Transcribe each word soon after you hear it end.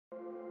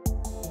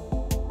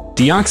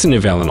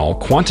Deoxynivalenol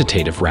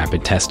Quantitative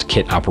Rapid Test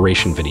Kit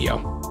Operation Video.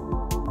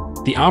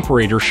 The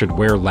operator should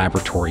wear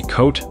laboratory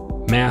coat,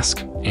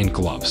 mask, and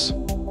gloves.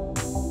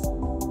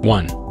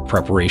 1.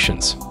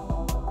 Preparations.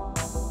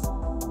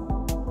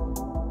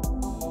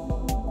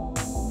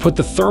 Put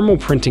the thermal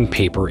printing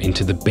paper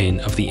into the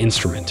bin of the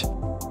instrument.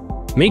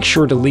 Make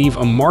sure to leave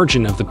a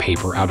margin of the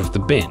paper out of the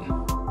bin.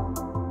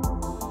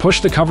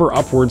 Push the cover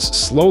upwards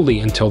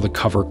slowly until the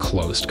cover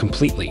closed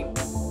completely.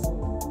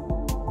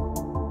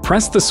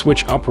 Press the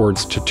switch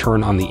upwards to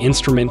turn on the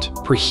instrument,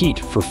 preheat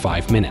for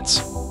 5 minutes.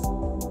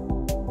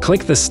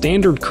 Click the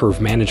standard curve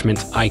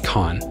management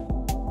icon.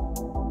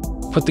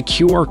 Put the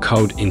QR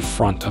code in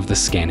front of the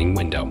scanning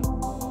window.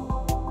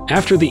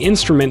 After the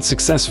instrument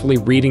successfully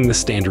reading the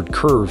standard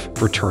curve,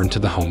 return to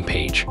the home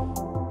page.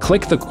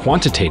 Click the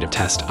quantitative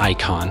test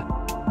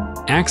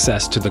icon,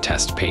 access to the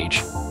test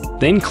page.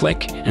 Then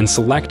click and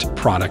select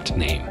product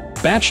name,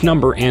 batch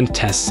number, and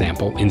test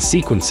sample in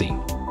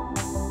sequencing.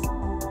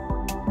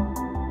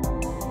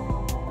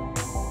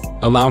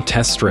 Allow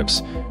test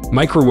strips,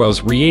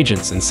 microwells,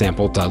 reagents, and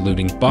sample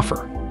diluting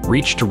buffer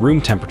reach to room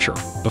temperature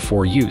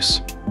before use.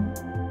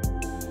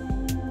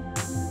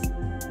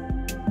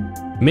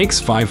 Mix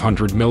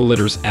 500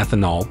 ml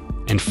ethanol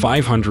and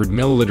 500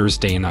 ml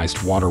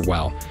deionized water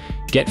well.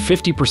 Get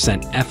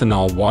 50%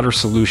 ethanol water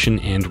solution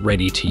and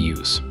ready to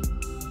use.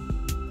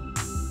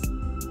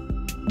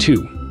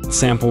 2.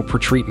 Sample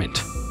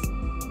pretreatment.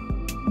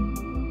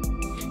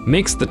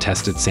 Mix the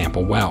tested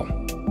sample well.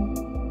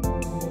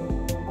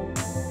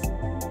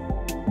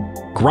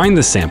 Grind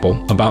the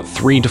sample about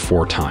 3 to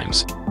 4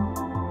 times.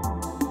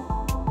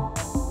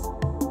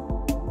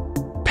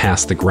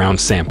 Pass the ground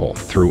sample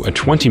through a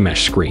 20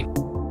 mesh screen.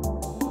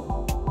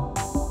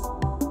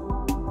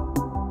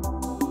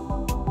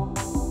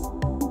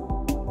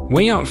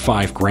 Weigh out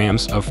 5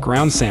 grams of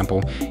ground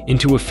sample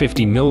into a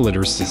 50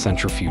 ml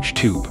centrifuge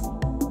tube.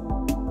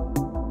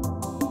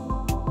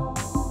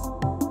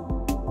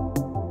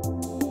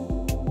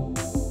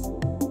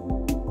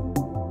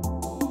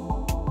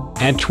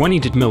 Add 20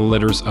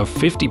 ml of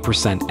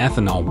 50%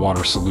 ethanol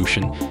water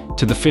solution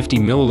to the 50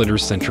 ml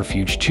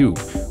centrifuge tube,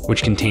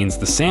 which contains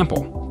the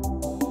sample.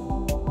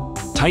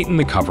 Tighten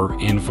the cover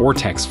and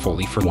vortex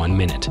fully for 1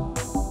 minute.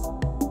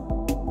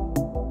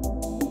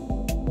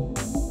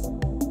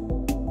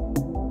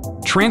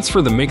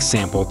 Transfer the mixed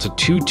sample to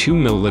 2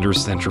 2-ml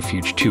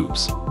centrifuge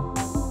tubes.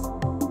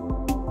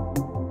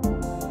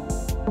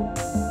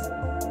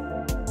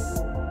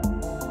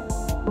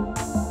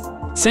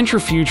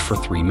 Centrifuge for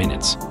 3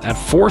 minutes at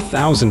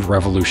 4,000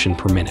 revolution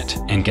per minute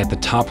and get the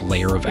top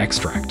layer of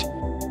extract.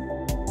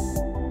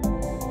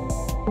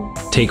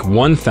 Take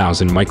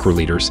 1,000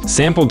 microliters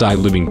sample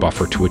diluting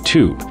buffer to a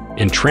tube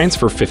and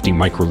transfer 50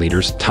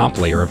 microliters top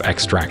layer of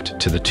extract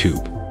to the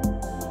tube.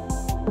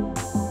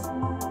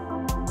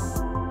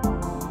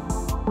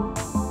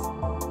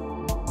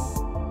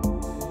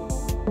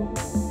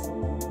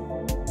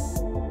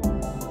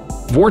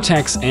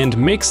 Vortex and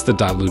mix the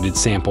diluted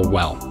sample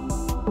well.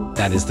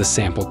 That is the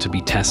sample to be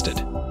tested.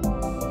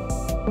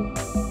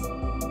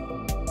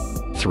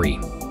 3.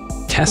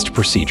 Test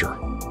procedure.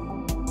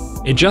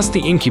 Adjust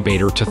the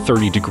incubator to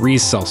 30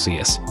 degrees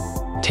Celsius.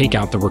 Take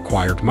out the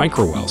required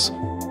microwells.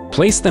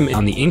 Place them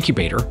on the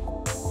incubator,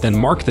 then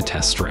mark the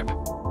test strip.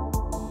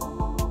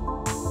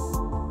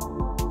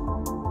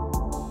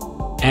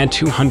 Add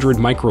 200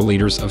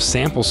 microliters of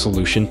sample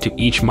solution to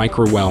each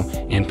microwell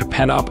and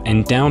pipette up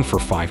and down for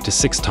 5 to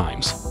 6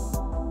 times,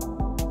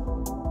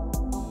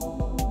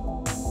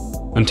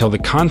 until the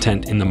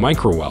content in the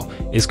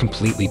microwell is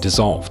completely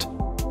dissolved.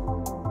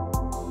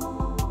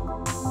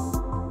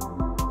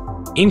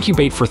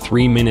 Incubate for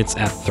 3 minutes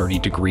at 30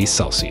 degrees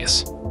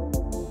Celsius.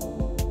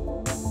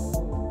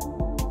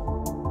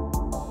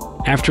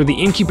 After the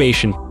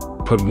incubation,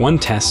 put 1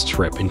 test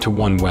strip into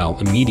 1 well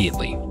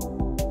immediately.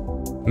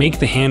 Make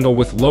the handle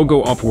with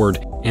logo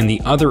upward and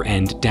the other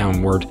end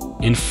downward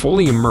and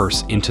fully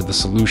immerse into the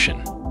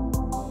solution.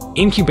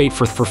 Incubate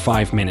for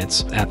 5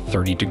 minutes at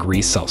 30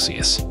 degrees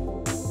Celsius.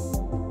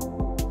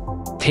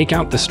 Take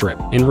out the strip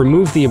and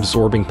remove the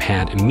absorbing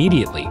pad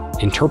immediately.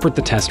 Interpret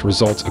the test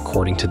results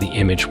according to the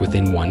image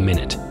within 1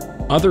 minute.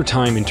 Other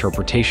time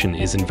interpretation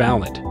is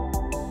invalid.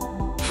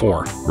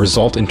 4.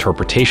 Result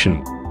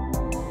interpretation.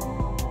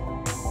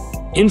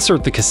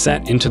 Insert the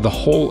cassette into the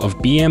hole of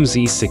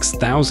BMZ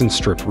 6000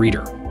 strip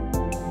reader.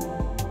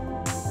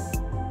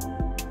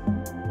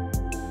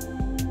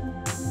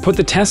 Put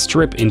the test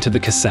strip into the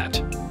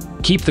cassette.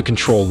 Keep the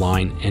control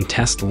line and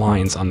test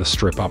lines on the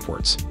strip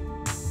upwards.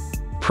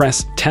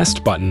 Press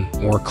Test button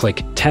or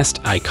click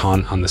Test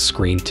icon on the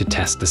screen to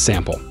test the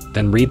sample,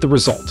 then read the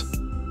result.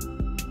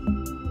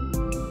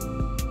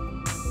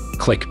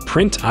 Click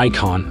Print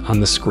icon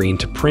on the screen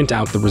to print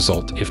out the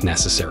result if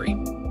necessary.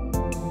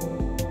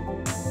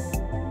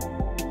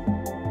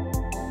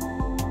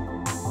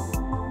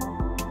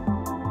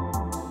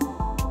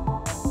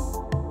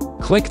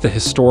 Click the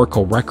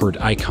historical record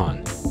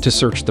icon to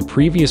search the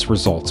previous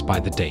results by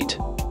the date.